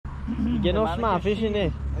You get no small fish in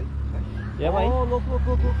there. Yeah, boy. Oh, look.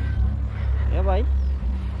 Yeah, boy.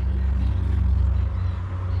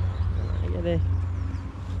 Look at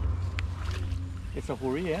It's a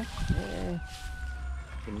hurry, eh? yeah.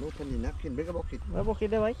 Can no penny napkin, bring a bucket. What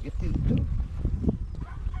bucket there, boy? Get in too.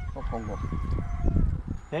 Oh, Congo.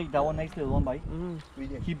 Hey, that one nice little one, bite.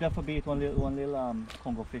 Really? Keep that for bait. One little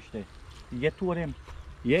Congo fish there. You get two of them.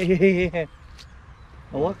 Yeah.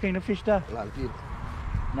 Oh, what kind of fish that? Langtail.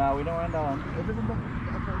 No, we don't want that one.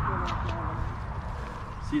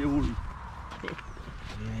 See the woolly.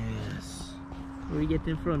 Yes. We get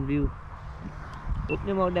in front view. Open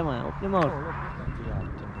them out, man. Open them out.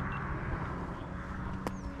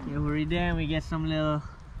 Yeah, we're there. We get some little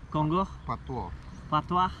Congo. Patois.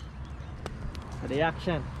 Patois. For the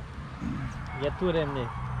action. Get two of them there.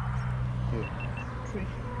 Here.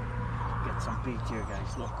 Get some bait here,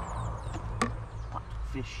 guys. Look.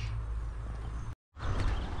 Fish.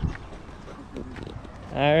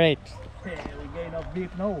 Alright. Hey, we get enough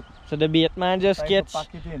bait now. So the bait man just Time gets to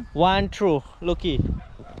pack it in. one throw. Looky.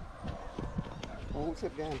 Oh, what's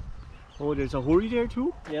that guy? Oh, there's a hurry there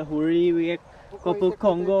too? Yeah, hurry. We get couple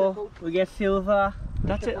Congo. We get silver.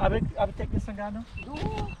 That's it. I will take this Sangano. No.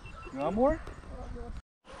 You want more?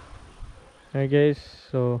 Alright guys,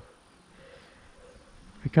 so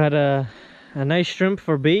we caught a nice shrimp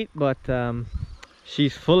for bait, but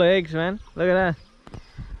she's full of eggs, man. Look at that.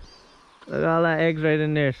 Look at all that eggs right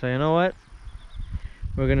in there. So you know what?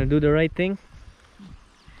 We're gonna do the right thing.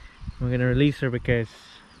 We're gonna release her because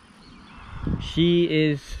she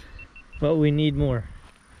is what we need more.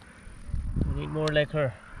 We need more like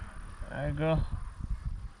her. Alright girl.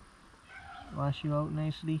 Wash you out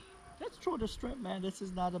nicely. Let's throw the shrimp, man. This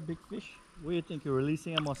is not a big fish. What do you think? You're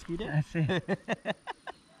releasing a mosquito? That's it.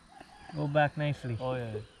 Go back nicely. Oh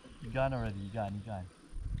yeah. You got already. You got.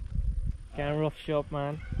 Can't rough shop,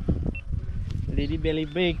 man. Lady belly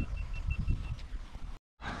big.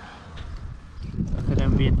 Look at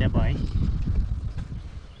them bait there, boy.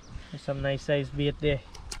 There's some nice size bait there.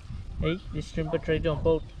 Hey, this shrimp try jump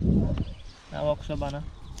out. Now walk so bana.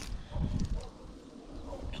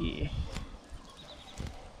 Okay.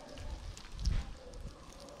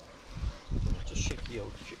 Just shake you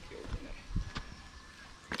out.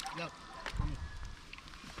 No.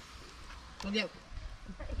 Come here.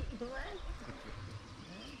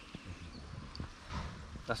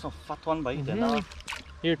 That's not fat one bite then. Now.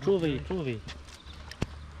 Here, Truvi.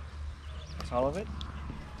 That's all of it.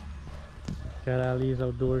 Got Ali's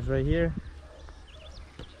Outdoors right here.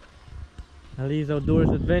 Ali's Outdoors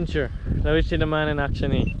Adventure. Let me see the man in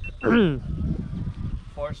action here.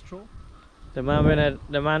 Forest throw. The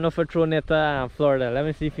man know for throw neta Florida. Let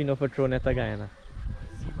me see if he know for throw neta Guyana.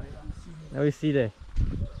 Let me see there.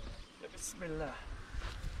 Bismillah.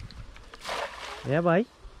 Yeah, boy.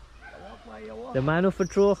 The man know for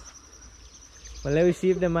throw. Well, let me see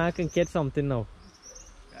if the man can catch something now.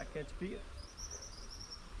 I catch bait.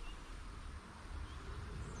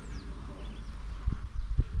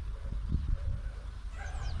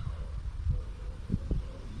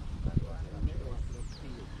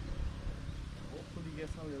 Hopefully get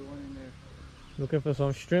some little one in there. Looking for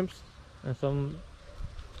some shrimps and some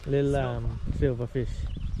little silver fish.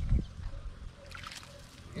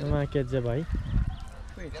 The man catch the boy.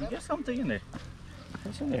 Wait, you get something in there.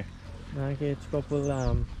 What's in there? Man catch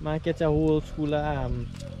couple man catch a whole school of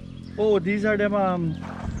Oh, these are them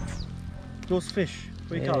those fish.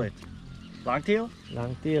 What do you call it? Longtail?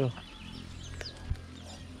 Langtail.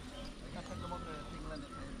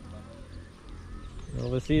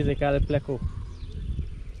 Overseas they call it pleco.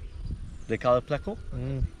 They call it pleco?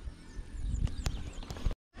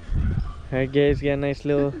 Alright guys, get a nice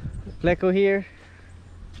little pleco here.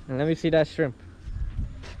 And let me see that shrimp.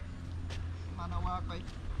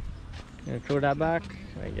 Gonna throw that back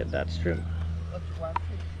and get that shrimp.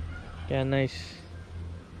 Get a nice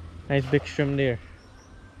big shrimp there.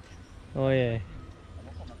 Oh yeah.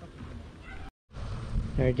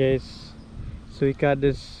 Alright guys, so we got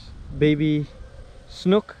this baby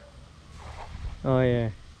snook. Oh yeah.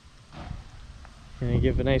 Gonna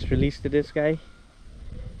give a nice release to this guy.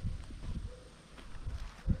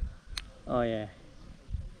 Oh yeah.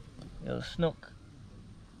 Little snook.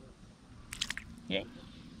 Yeah.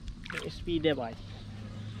 Very speed there, boy.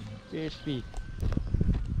 Very speed.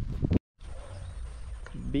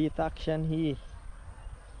 Beat action here.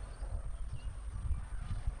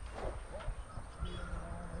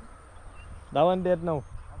 That one dead now.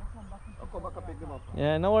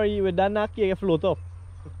 Yeah, no worry, with that knock you can float up.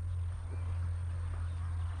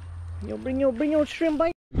 Yo, bring your shrimp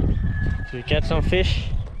bite. So we catch some fish.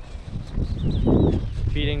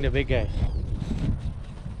 Feeding the big guy.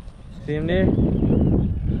 See him there?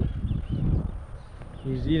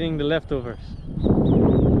 He's eating the leftovers.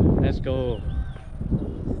 Let's go.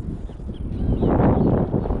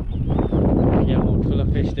 Yeah, I'm full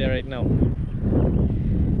of fish there right now.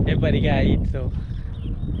 Everybody gotta eat, so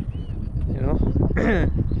you know.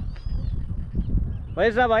 What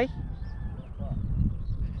is that, boy?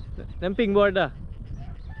 Them pink board da.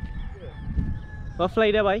 What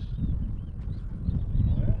fly there, boy?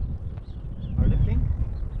 Are they pink?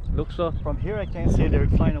 Looks so. From here I can't see they're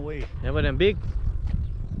flying away. Yeah, but them big.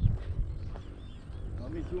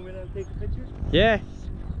 Want me to zoom in and take a picture? Yeah.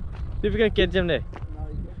 See if we can catch them there. No,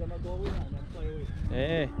 they're gonna go away now and then fly away.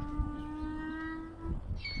 Yeah.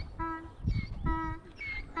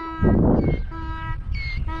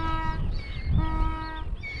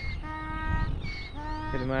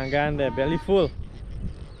 The man gone there, belly full.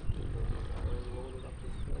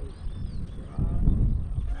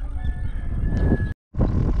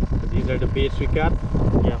 So these are the baits we got.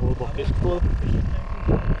 Yeah, whole bucket is full.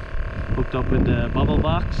 Hooked up with the bubble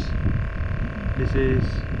box. This is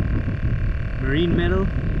marine metal.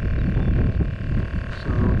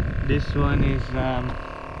 So this one is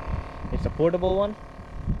it's a portable one,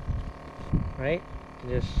 right?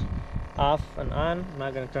 Just off and on. I'm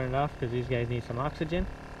not gonna turn it off because these guys need some oxygen,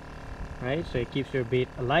 right? So it keeps your bait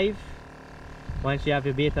alive. Once you have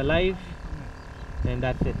your bait alive, then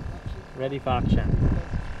that's it, ready for action.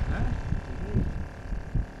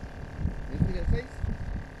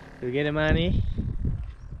 You get him, Annie?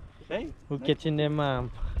 Hey, Who catching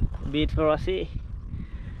them bait for us, eh?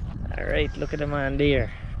 Alright, look at the man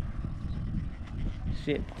there.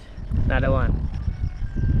 Shit, another one.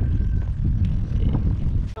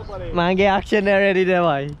 Man, get action already there,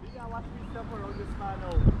 boy. we gotta watch me step around this man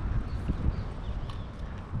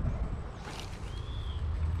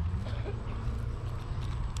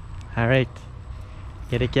now. Alright,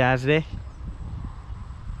 get the cast there.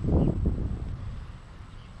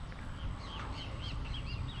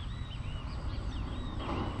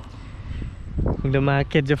 The man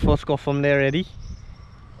catch the first cuff from there already.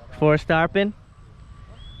 First tarpon.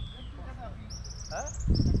 Huh?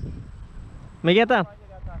 Me get them?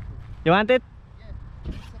 You want it?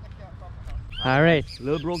 Alright,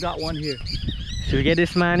 Little bro got one here. should we get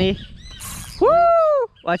this money? Woo!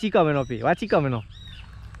 Watch he coming up here. Watch he coming up.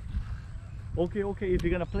 Okay, okay, if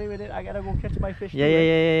you're gonna play with it, I gotta go catch my fish. Yeah, too, yeah, right?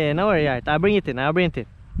 yeah, yeah. No worry, alright. I'll bring it in. I'll bring it in.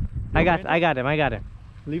 I got him. I got him.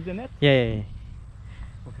 Leave the net? Yeah, yeah, yeah.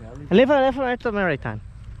 Okay, I'll leave Left right to my right hand.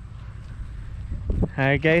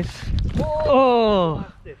 Alright, guys. Oh!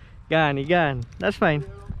 Gone, he gone. That's fine.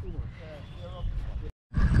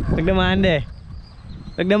 Look the man there.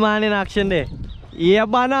 Look the man in action there. Yeah,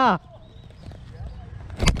 bana.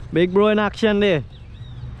 Big bro in action there.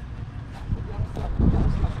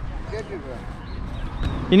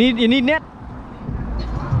 You need net?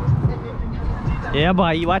 Yeah,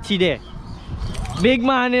 boy. Watch it there. Big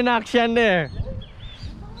man in action there.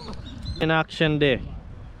 In action there.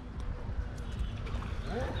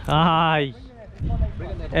 Aye.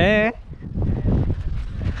 Eh?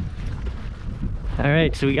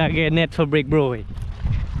 Alright, so we gotta get a net for Big Bro.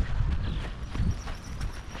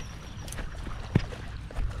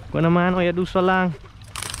 Kung naman, o ya do so lang.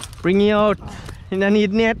 Bring it out. Hindi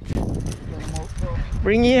need net.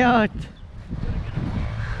 Bring it out.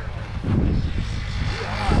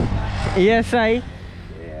 Yes, I.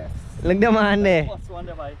 Yes. Look the man there. What's one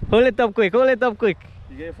there, bye? Hold it up quick, hold it up quick.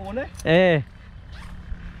 You get your phone there? Eh.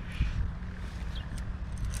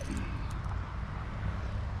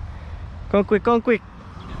 Come quick, come quick.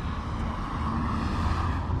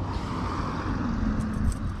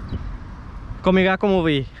 Come here, come over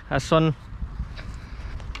here. Son.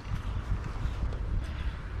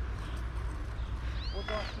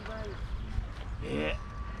 Yeah.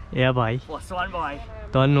 Yeah, boy. What's one, boy?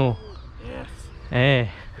 Don't know. Yes. Eh.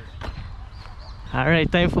 Alright,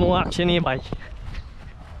 time for more action here, boy.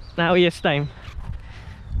 Now it's time.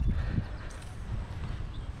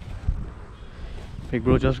 Big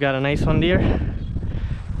Bro just got a nice one there.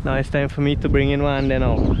 Now it's time for me to bring in one then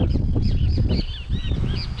out.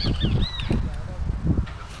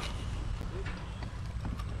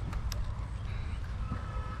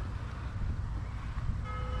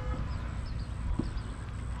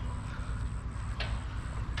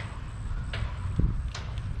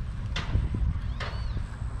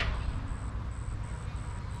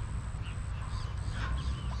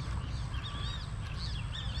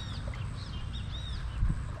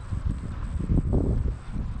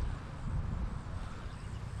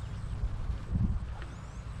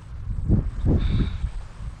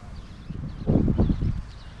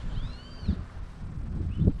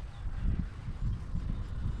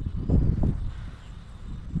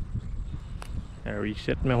 I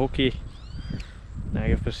reset my hockey. Now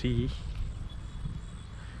you have to see.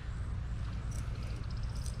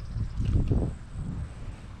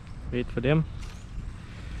 Wait for them.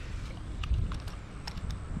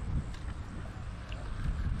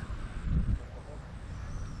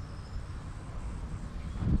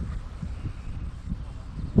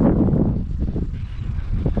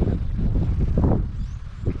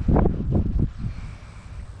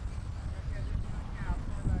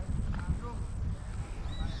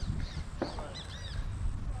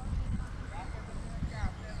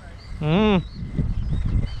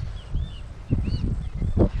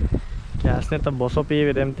 Gasnya tak bosok pi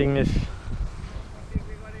with them thing is.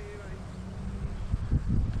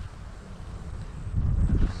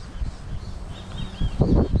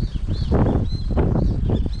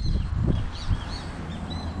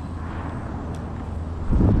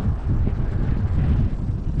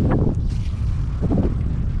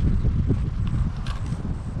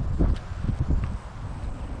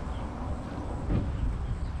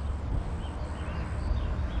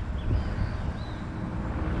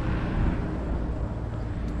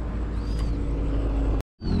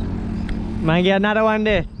 Might get another one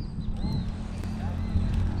there.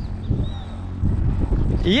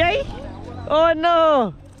 Yay! Oh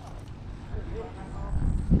no!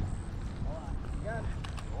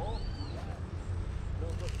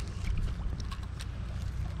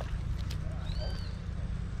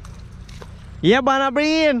 Yeah, mana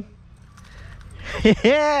bring in.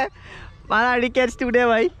 Yeah, mana di catch today,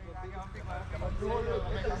 bhai.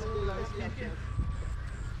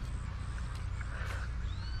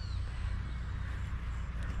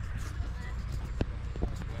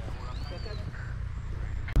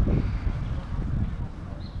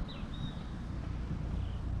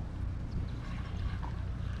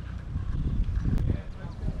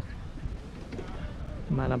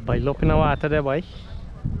 Mana bailo pina water there, boy.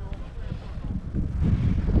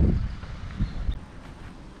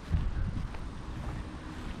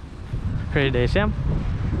 Great day, Sam.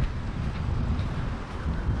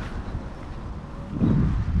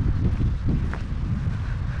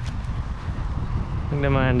 The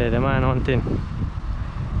man hunting.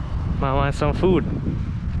 Man want some food.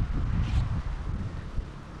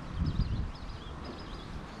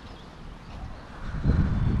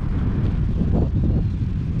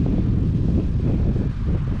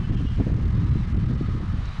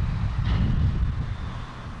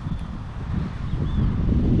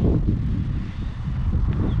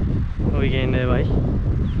 We getting there, boy.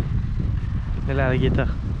 The alligator.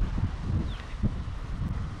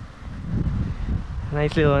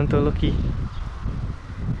 Nice little one to looky.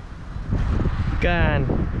 Gone.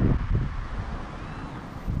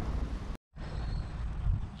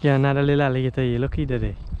 Yeah, another little alligator here. Looky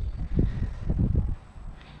today.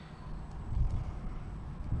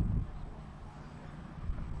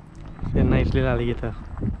 A nice little alligator.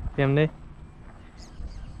 See him there?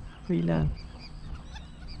 Wheelan.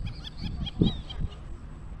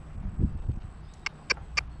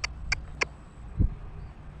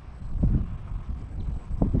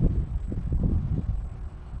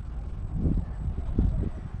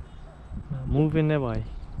 Move in there, boy.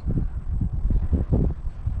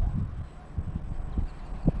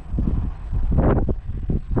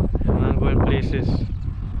 I'm going places.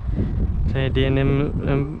 Say, in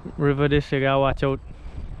them river this, you gotta watch out.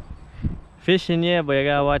 Fishing, yeah, but you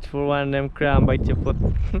gotta watch for one of them crab bite your foot.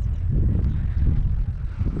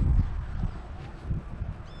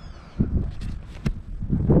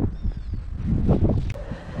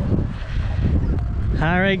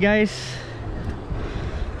 Alright, guys.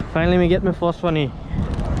 Finally, we get my first one here.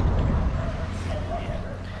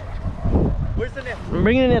 Where's the net? I'm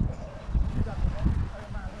bringing it.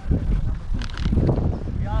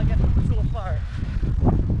 We all get so far.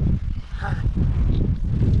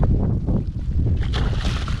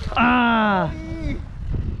 Ah!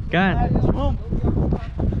 Gone.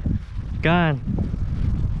 Gone.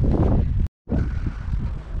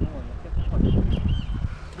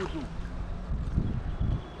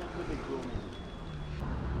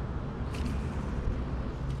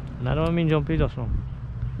 Another one mean jumpy just now.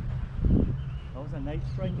 That was a nice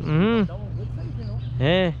strike. Mm-hmm. That was good size, you know.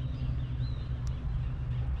 Yeah.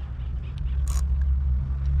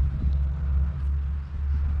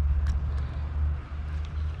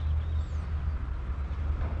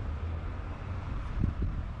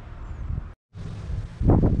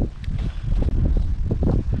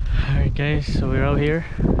 Alright guys, so we're out here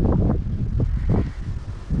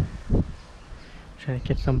trying to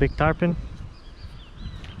catch some big tarpon.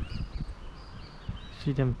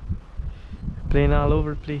 See them playing all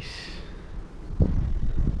over the place.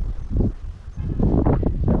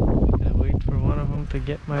 to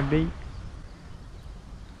get my bait.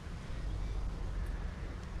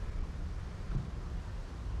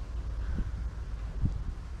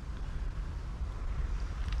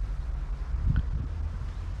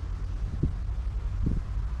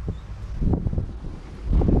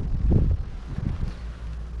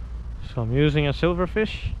 So I'm using a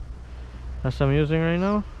silverfish, that's what I'm using right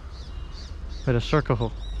now, with a circle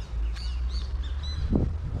hook.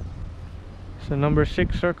 It's a number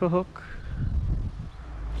 6 circle hook.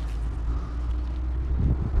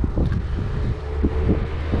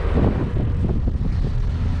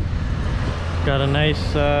 Got a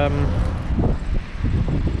nice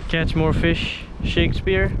catch more fish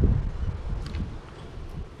Shakespeare.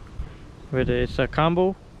 It's a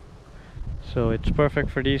combo, so it's perfect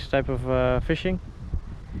for these type of fishing.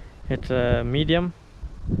 It's a medium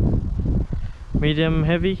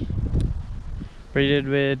heavy, braided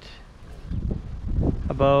with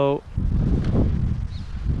about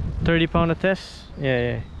 30 pound a test.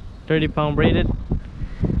 Yeah, 30 pound braided.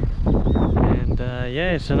 And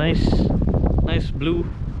yeah, it's a nice blue,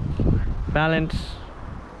 balance,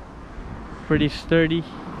 pretty sturdy.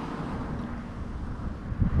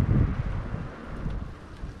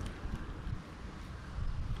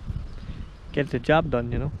 Get the job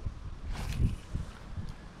done, you know.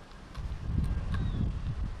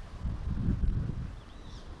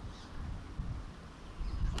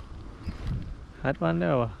 Hot one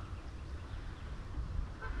there.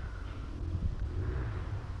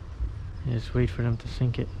 Just wait for them to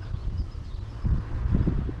sink it.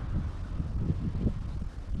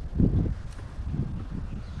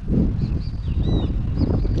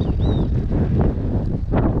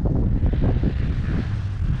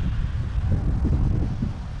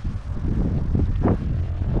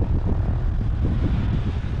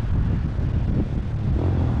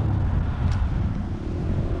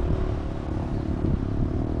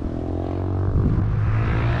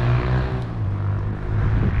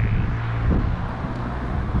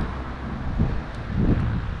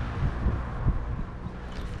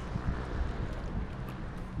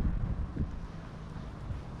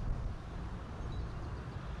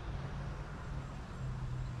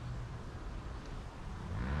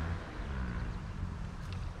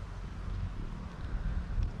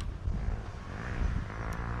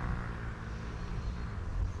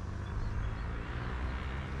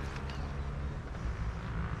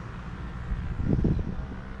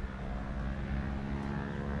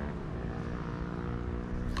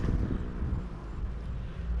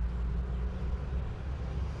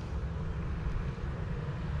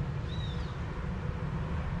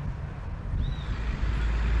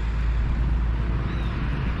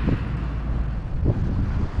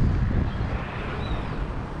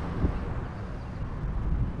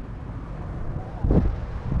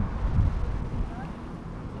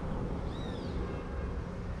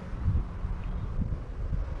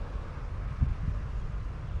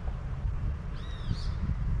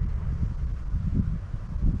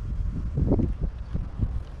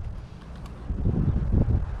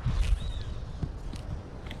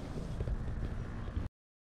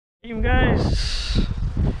 Team guys,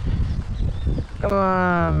 come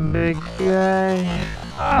on, big guy.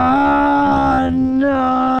 Ah,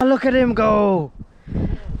 no, look at him go.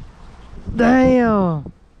 Damn,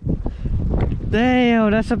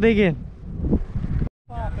 that's a big one.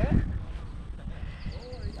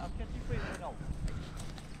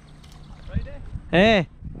 Hey.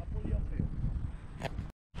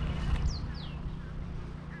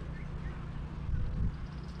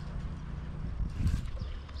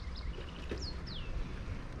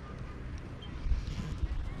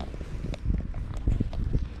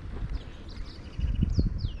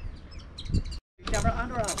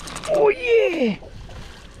 Oh yeah!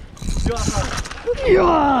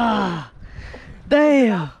 Yeah!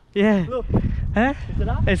 Damn! Yeah! Look, Huh? is it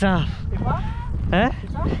up? It's off. It's up? Huh?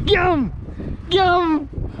 It's up? Yum! Yum!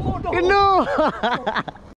 Oh, no! No!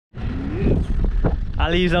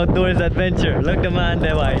 Ali's Outdoors Adventure. Look the man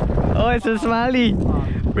there, boy. Oh, it's a smiley.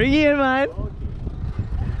 Bring it in, man.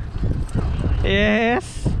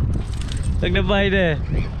 Yes! Look the boy there.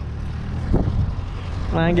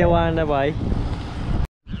 Man, get one there, boy.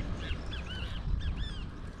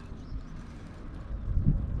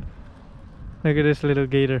 Look at this little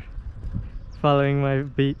gator following my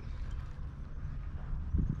beat.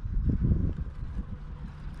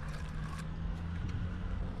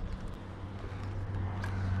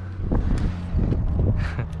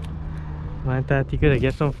 Man, Tati could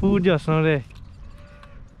get some food just now there.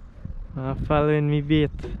 Following me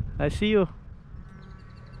bait. I see you.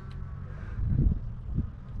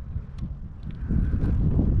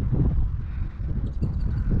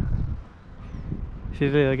 See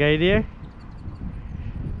the little guy there?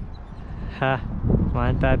 Ha!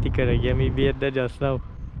 Man thought he could have given me bait there just now.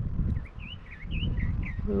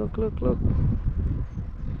 Look, look, look.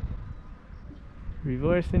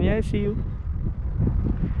 Reversing, yeah, I see you.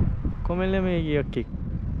 Come and let me give you a kick.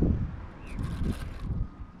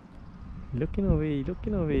 Looking away,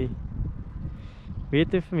 looking away.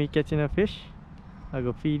 Waiting for me catching a fish. I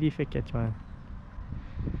go feed if I catch one.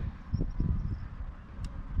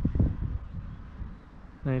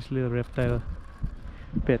 Nice little reptile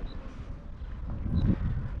pet.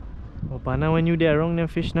 Oh, pana when you there wrong, them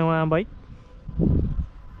fish now want bite.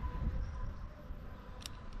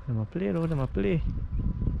 Them a play though, them a play.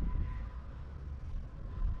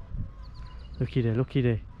 Looky there, looky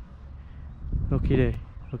there. Looky there.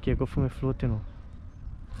 Looky, I go for my float, you know.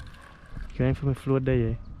 Going for my float there,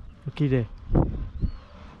 yeah. Looky there.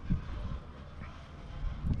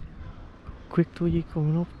 Quick to you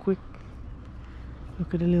coming up, quick.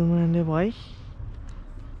 Look at the little man there, boy.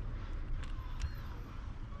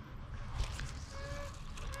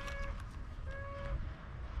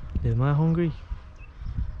 Little man hungry.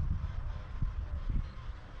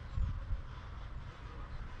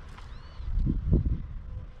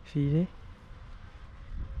 See there?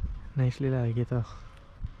 Nice little alligator.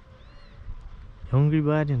 Hungry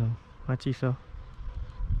bad, you know. Watch you saw.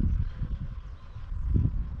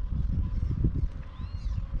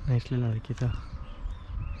 Nice little alligator.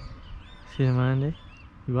 See the man there?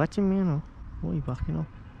 You watching me, you know? Oh, you backing up.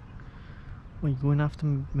 Oh, you going after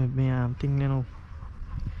me thing, you know?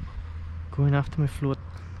 Going after my float.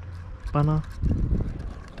 Banner.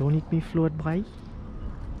 Don't eat me float, boy.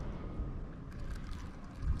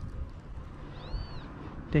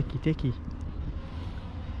 Techie.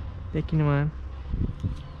 Techie, man.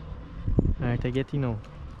 Alright, I get you now.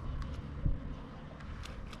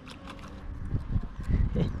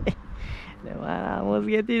 The man almost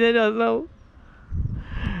get in there just now.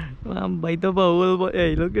 Man bite up a whole bunch.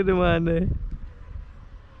 Hey, look at the man there.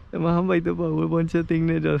 The man bite up a whole bunch of things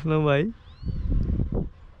there just now, boy.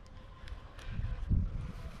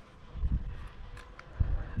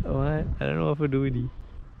 Oh, I don't know what to do with it.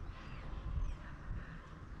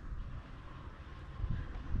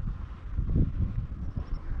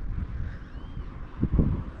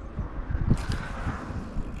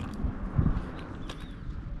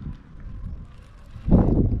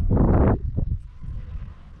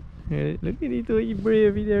 Look at it, you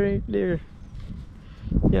brave there right there.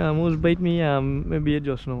 Yeah, almost bite me, maybe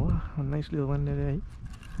just now. A nice little one there.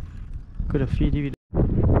 Could have feed you.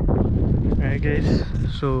 Alright guys,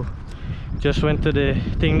 so just went to the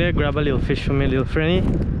thing there, grab a little fish for my little friendly.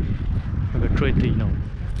 I'm gonna throw it to you now.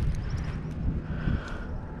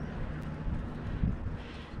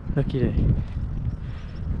 Lucky there.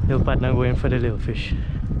 Little partner going for the little fish.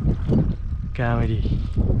 Comedy.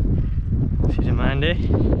 See the man there?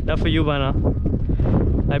 That's for you, Banner.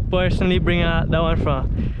 I personally bring that one from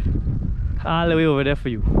all the way over there for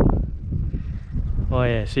you. Oh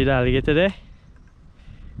yeah, see the alligator there?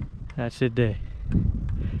 That's it there.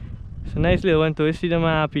 It's a nice little one too. You see the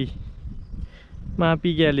man happy? Man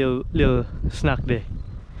happy get a little snack there.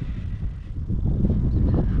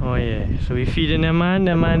 Oh yeah, so we feeding the man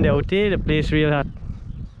they're out there, the place real hot.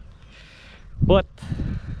 But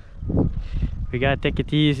we gotta take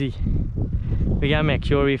it easy. We gotta make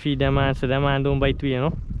sure we feed them man so them man don't bite we, you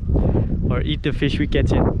know, or eat the fish we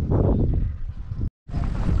catch in.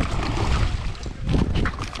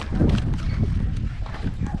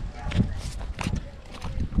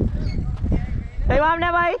 Hey, mom,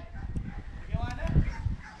 na bhai?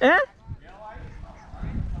 Eh?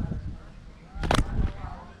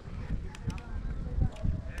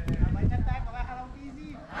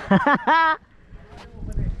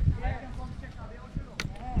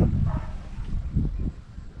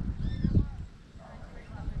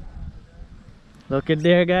 Look at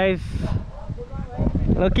there, guys.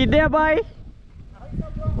 Look at there, boy.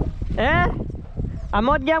 Eh?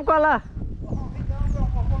 Amot game kola.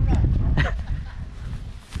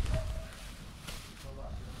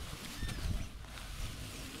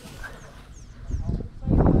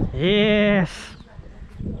 Yes.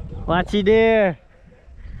 Watch it there.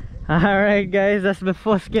 Alright guys, that's the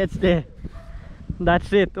first catch there.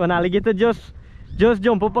 That's it. When alligator just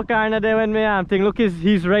jump up a corner there when me thing. Look,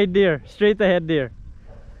 he's right there, straight ahead there.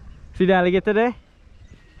 See the alligator there?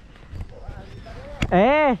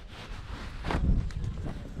 Hey!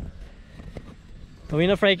 We're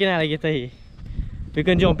not freaking alligator here. We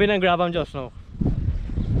can jump in and grab him just now.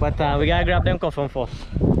 But we gotta grab them coffin first.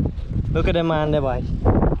 Look at the man there, boy.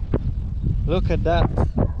 Look at that.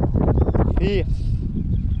 Yes.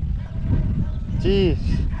 Jeez.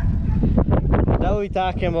 That's what we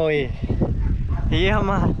talking about here. Yeah,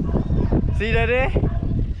 man. See that there?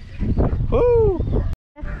 Woo!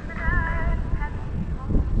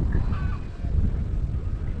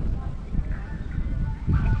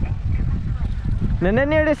 And then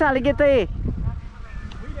near this alligator here.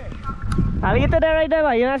 Alligator there right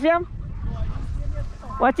there, you not see him?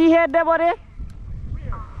 What's he head there, buddy?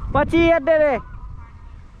 What's he head there?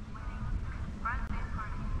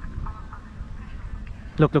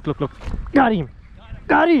 Look, look, look, look. Got him.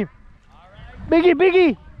 Got him. Biggie,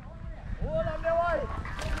 biggie.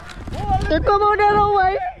 You come on there now,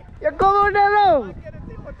 boy. You come on there now.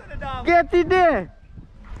 Get it there.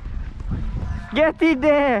 Get it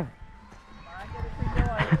there.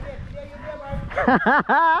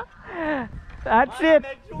 That's it.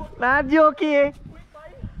 Not joking.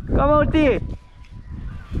 Come out here.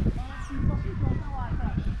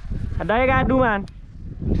 Ada yang gaduh, man.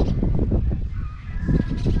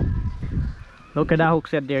 Look at that hook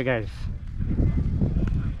set there, guys.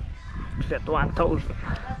 Set 1,000.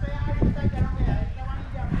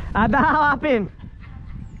 Ada hapin.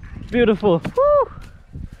 Beautiful. Woo.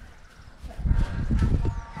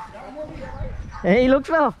 Hey, looks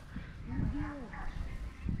well.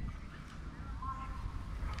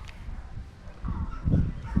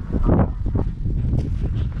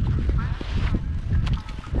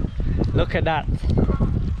 Look at that.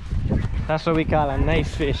 That's what we call a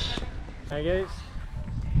nice fish. Alright guys,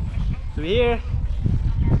 so we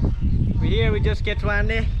just get one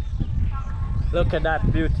there. Look at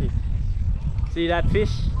that beauty. See that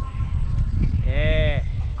fish? Yeah.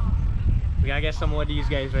 We gotta get some more of these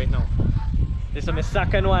guys right now. This is my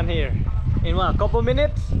second one here. In what, a couple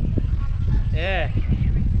minutes? Yeah.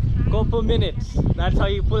 Couple minutes. That's how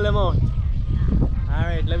you pull them out.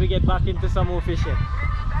 Alright, let me get back into some more fishing.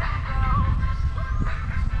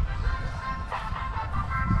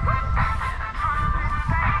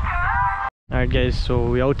 Alright guys, so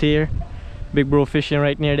we out here. Big bro fishing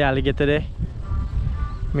right near the alligator there.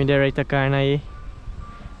 Me there right a car na.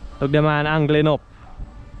 Look the man angling up.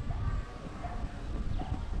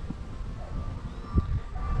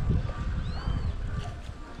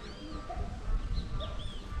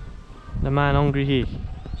 The man hungry here.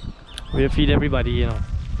 We'll feed everybody, you know.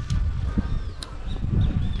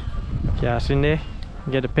 Cast in there.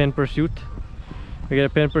 Get a pen pursuit. We get a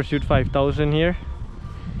pen pursuit 5,000 here.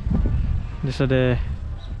 This is the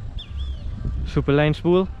super line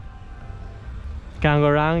spool. Can go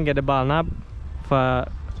around, get the ball knob for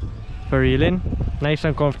reeling. Nice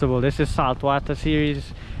and comfortable. This is saltwater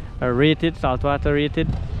series, rated, saltwater rated.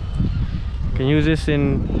 You can use this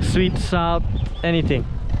in sweet, salt, anything.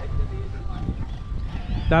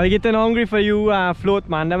 Now getting hungry for you float,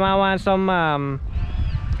 man. They might want some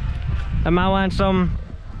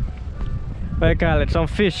what do you call it, some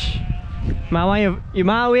fish. You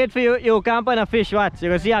might wait for you camp on a fish, what? You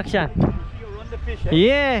can see action. You run the fish, eh?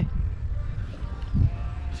 Yeah.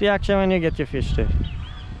 See action when you get your fish there.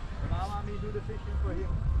 Want me to do the fishing for him?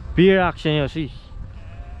 Beer action, you see.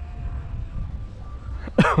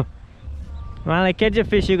 Man, like catch a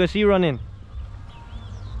fish, you can see running.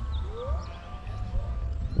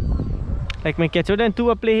 Like me catch them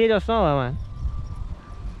two a play here just now, man.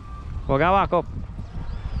 We're gonna walk up.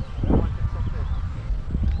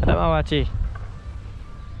 Let me watch it.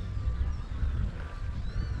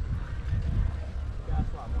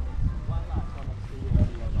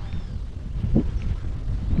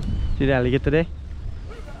 See the alligator there?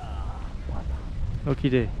 Look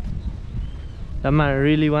there. That man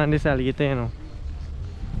really want this alligator, you know.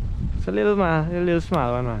 It's a little man, a little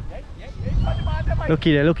small one, man. Look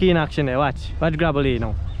there, look in action there, watch. Watch grabble here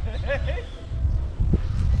now.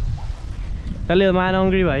 That little man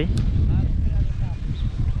hungry, boy.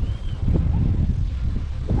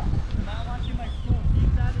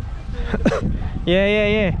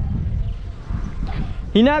 Yeah.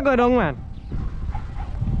 He not go down, man.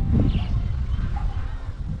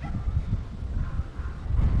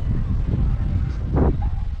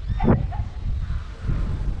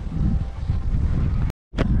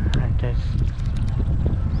 Okay.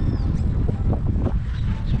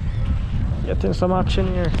 Getting some action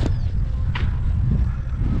here.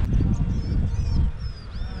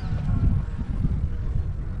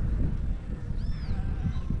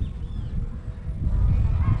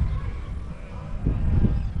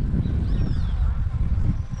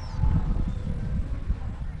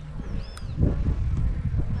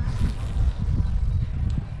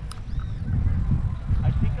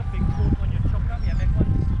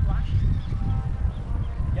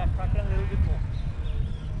 Yeah,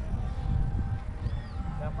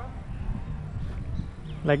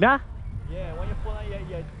 Like that? Yeah, when you pull on, you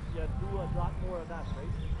do a lot more of that,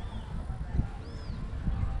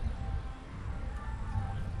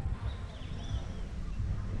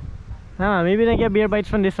 right? Maybe they get beer bites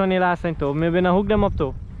from this one last time too. Maybe I hook them up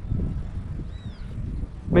too.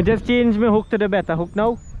 Me just change my hook to the better hook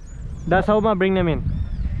now. That's how I bring them in. Is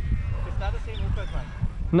that the same hook as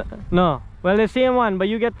mine? No. Well, the same one, but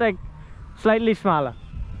you get like slightly smaller.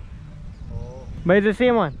 Oh. But it's the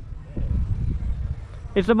same one.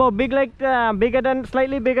 It's about big like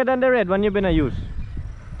slightly bigger than the red one you've been use.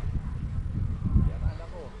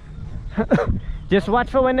 Yeah, man, Just watch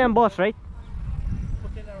for when them boss, right?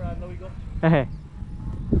 put in around, there we go.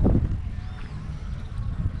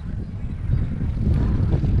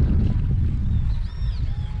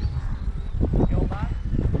 Yo, man.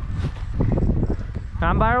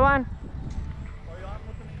 Number one. Or you want to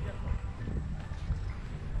put them in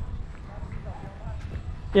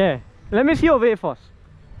just Yeah. Let me see your way first.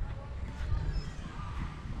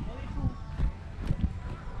 only two.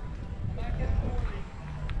 Back and forth.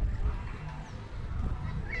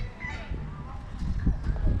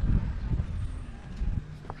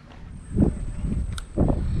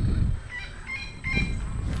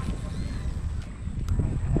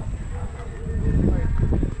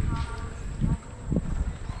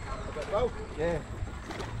 Yeah.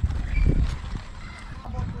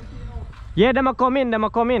 Yeah, them a come in, them a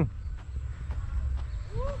come in.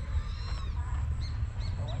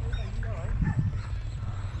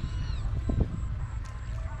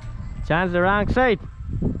 Chance the wrong side.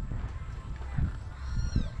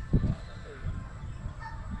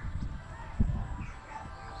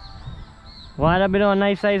 What a bit of a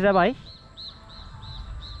nice size, boy.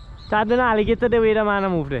 Start the alligator the way the man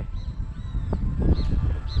move there.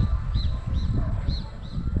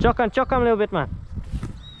 Chuck him a little bit, man.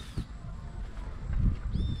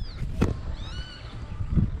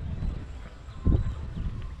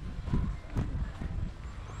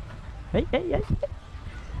 Hey.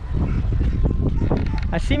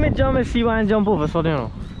 I see me jump and see one jump over, so you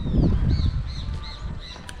know.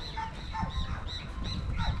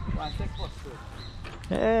 6 foot.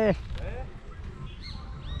 Hey.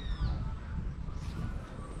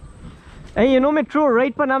 Hey, you know me throw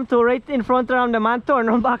right panam to right in front around the man turn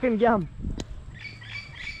on back and gam.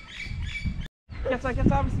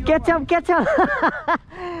 Catch him. Catch him.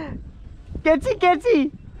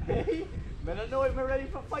 Catchy. Hey, man, I know I'm ready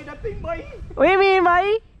for fight that thing, boy. What do you mean,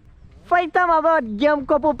 boy? Fight time about gam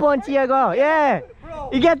couple punch here go. Yeah. Bro,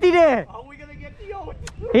 You get it there. how are we gonna get you out?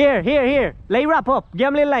 Here. Lay wrap up.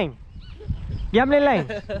 Gam little line.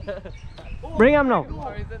 Bring him now.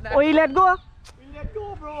 Oh, you let go? We let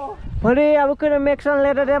go, bro. What are you gonna make some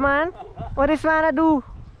leather there, man? What is man to do?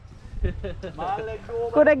 Man, let go.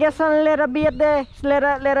 Could I get some leather beard there?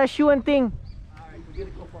 Leather shoe and thing. Alright, we get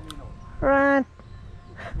it go for me now. Right.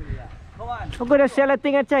 Come on. I'm gonna sell a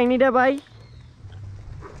thing at Chinese there, boy.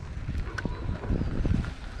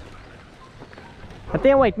 I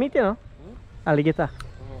think white meat, you know. Alligator.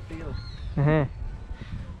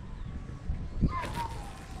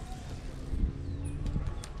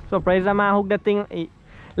 Surprise the man hook that thing.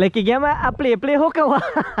 Like you get a play hook.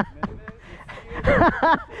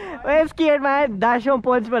 I'm scared, man. Dash on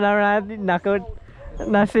punch, but around knock out.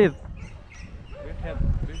 That's it.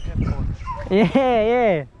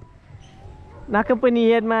 Yeah. Knock up in the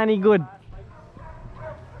head, man. He good.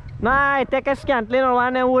 Nah, take a scantling or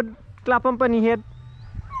one and would clap him on the head.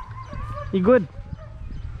 He good.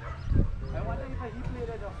 I wonder if I play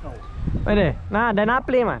that just now. Wait there. Nah, they're not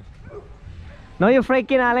play, man. No, you're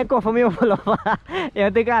freaking Allen ko from your follow. You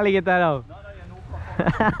think alligator now? No,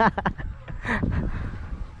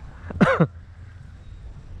 you're no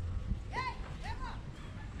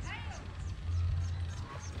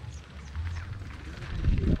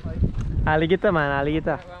Alligator, man,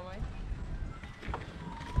 alligator.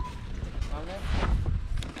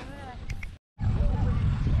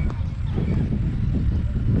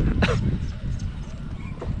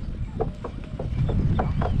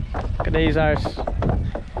 Look at these ours.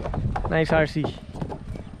 Nice RC.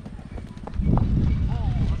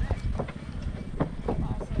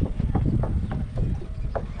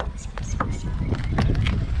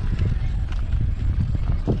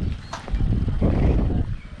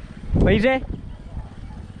 What is it?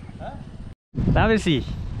 Huh? Let me see.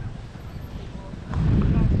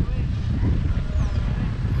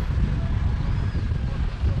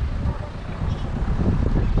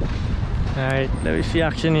 Alright, let me see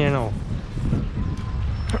action here now.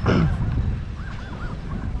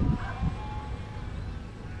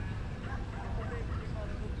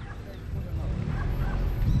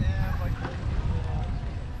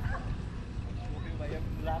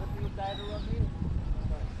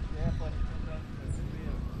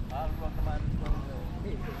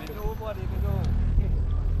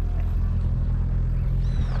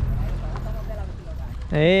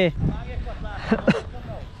 Hey.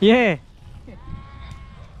 Yeah.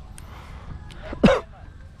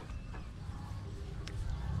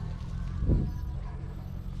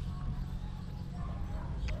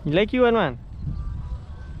 You like you one, man?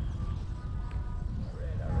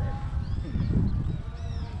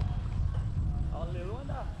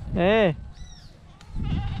 Hey.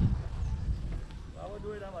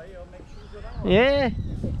 Yeah.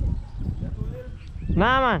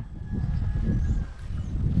 Nah, man.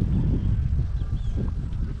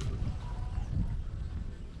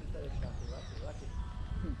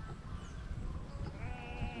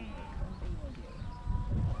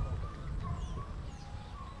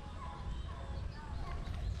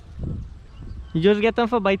 You just get them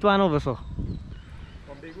for bite one over so.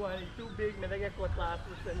 A big one, it's too big, man. I get caught last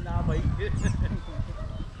and now bite.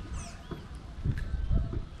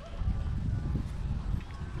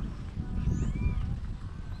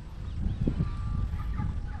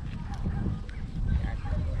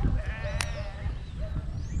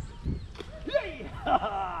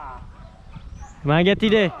 Come on, get it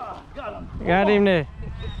there. Got him. Got him there.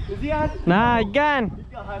 Is he on? Nah, he gone.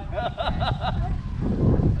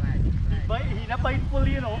 He not bite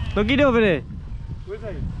fully, you know. Look it over there. Where's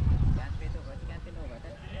he?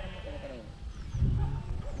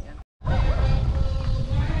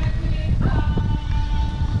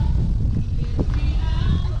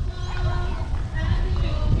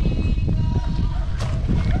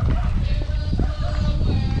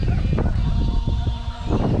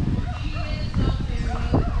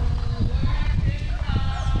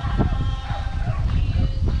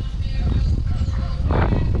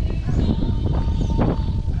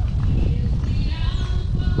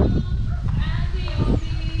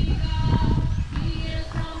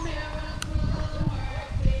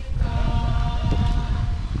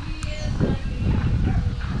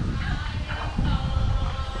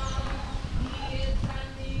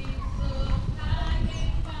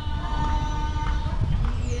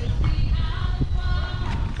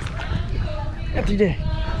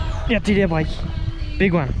 Get it there, boy.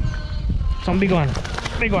 Big one. Some big one.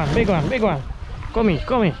 Big one, big one, big one. Come here,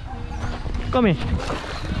 come here. Come here.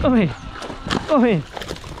 Come here. Come here.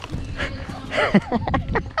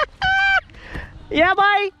 Yeah,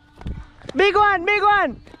 boy. Big one, big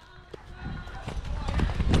one.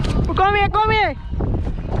 Come here, come here.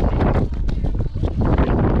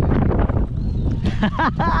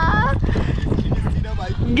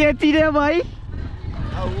 Get it there, boy.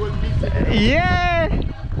 Yeah.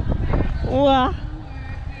 Wow.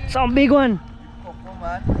 Some big one.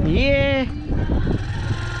 Yeah.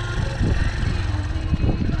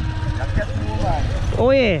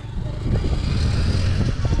 Oh yeah.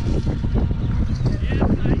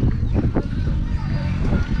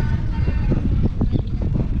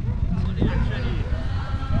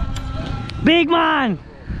 Big man.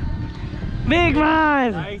 Big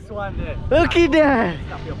man. Nice one there. Look at that.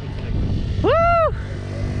 Woo.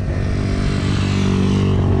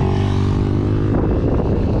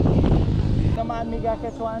 Me got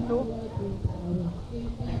catch one too.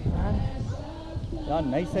 Yeah,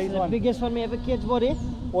 nice size The one. biggest one we ever catch, buddy.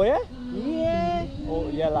 Oh yeah? Yeah. Oh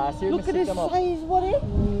yeah, last year. Look at this size, buddy.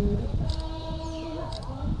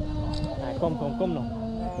 Ah, come now.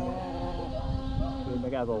 I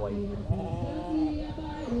gotta go away.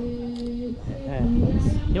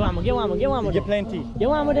 Get one more, get one more, get one more. You get plenty. Get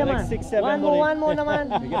one more there, Like man. 6, 7. One more, no,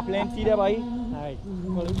 man. You get plenty there, boy. Alright.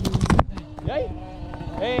 Hey,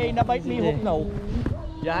 hey, na bite me hook now.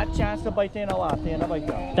 You had chance to bite in a water, na bite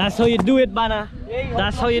you. That's how you do it, Bana.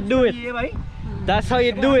 That's how you do it. That's how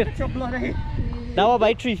you do it. That was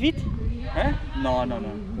by 3 feet? Huh? No.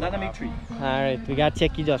 Not a make 3. Alright, we gotta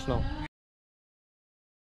check it just now.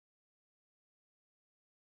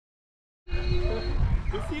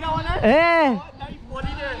 You see that one there? Hey! Nice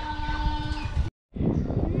body there.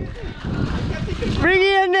 Bring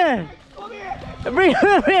it in there! Bring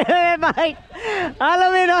it in, mate! All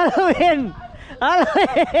of in!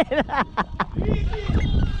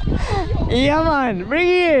 Yeah, man! Bring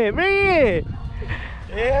it!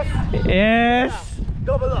 Yes!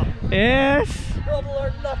 Double up. Yes! Double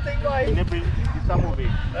or nothing, boy. It's not moving.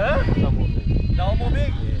 Huh? It's not moving. Now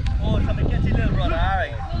moving? Oh, so we catch a little brother.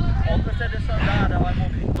 Alright. Uncle said this on that, I'm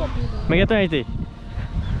moving. Me get right there.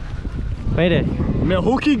 Right there. My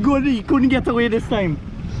hooky good, he couldn't get away this time.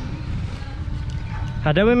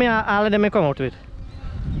 How do we make all of them come out with?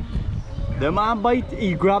 The man bite,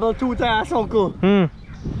 he grabbed 2 times, uncle.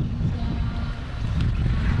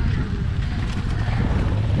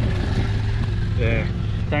 Yeah.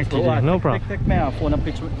 Thanks for No problem. Take me off, phone a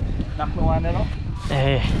picture. Knock me one there, no?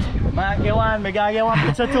 Hey. Mak get one, me get one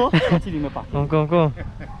picture too. Sini me pak. Go.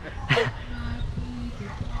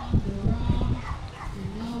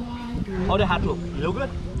 How the hat look? You look good?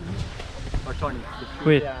 Or turn it?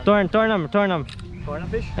 Wait, turn them. Turn a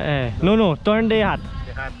fish? No, turn the hat.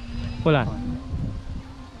 The hat. Hold on.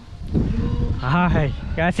 Hi,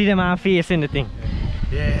 can I see the man face in the thing?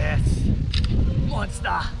 Yes.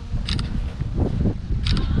 Monster.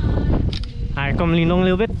 Alright, come lean on a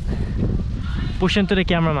little bit. Push into the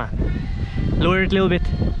camera, man. Lower it a little bit.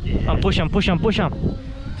 And push him. Good.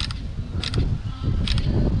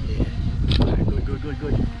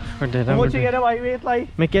 How much you get a weight like?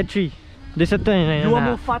 Make it 3. This is 29. You want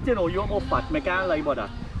more fat, you know? You want more fat. I can't lie about that.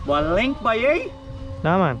 But length by A?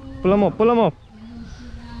 Nah, man. Pull him up.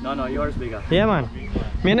 No, yours bigger. Yeah, man.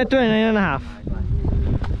 Me and 29.5.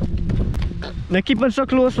 Now keep them so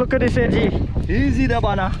close. Look at this edge. Easy there,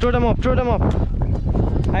 Bana. Throw them up.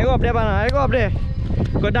 I go up there, Bana. I go up there.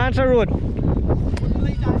 Go dance the road.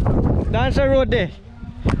 Dance the road there.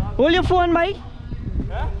 Hold your phone, bye.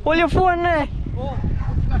 Huh? Hold your phone there. Oh.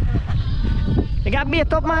 You got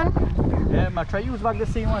bait up, man. Yeah, I try use back the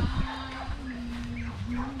same one.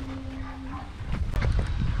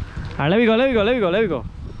 Alright, let me go.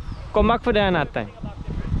 Come back for the another time.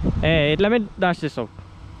 Hey, let me dash this out.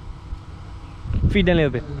 Feed them a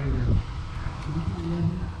little bit.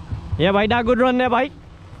 Yeah, boy, that good run there, boy.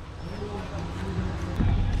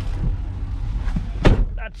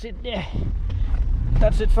 That's it there.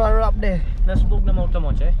 That's it for her up there. Let's smoke them out too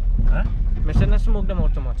much, eh? Huh? I said let's smoke them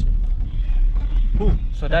out too much. Who?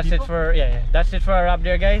 So that's it for that's it for our up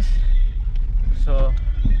there, guys. So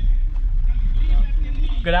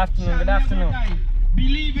good afternoon.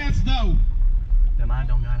 Believe as thou. The man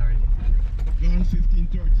don't got already. John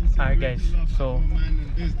 15:13. Alright, guys, so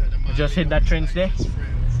we just hit that trench there.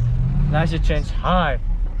 That's the trench hard.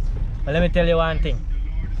 But let me tell you one thing.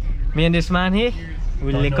 Me and this man here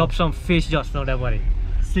will lick up some fish just now, that buddy.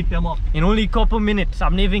 Stick them up. In only a couple minutes.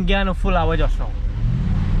 I'm not even getting a full hour just now.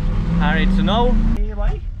 Alright, so now Hey,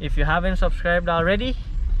 boy. if you haven't subscribed already,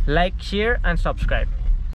 like, share and subscribe.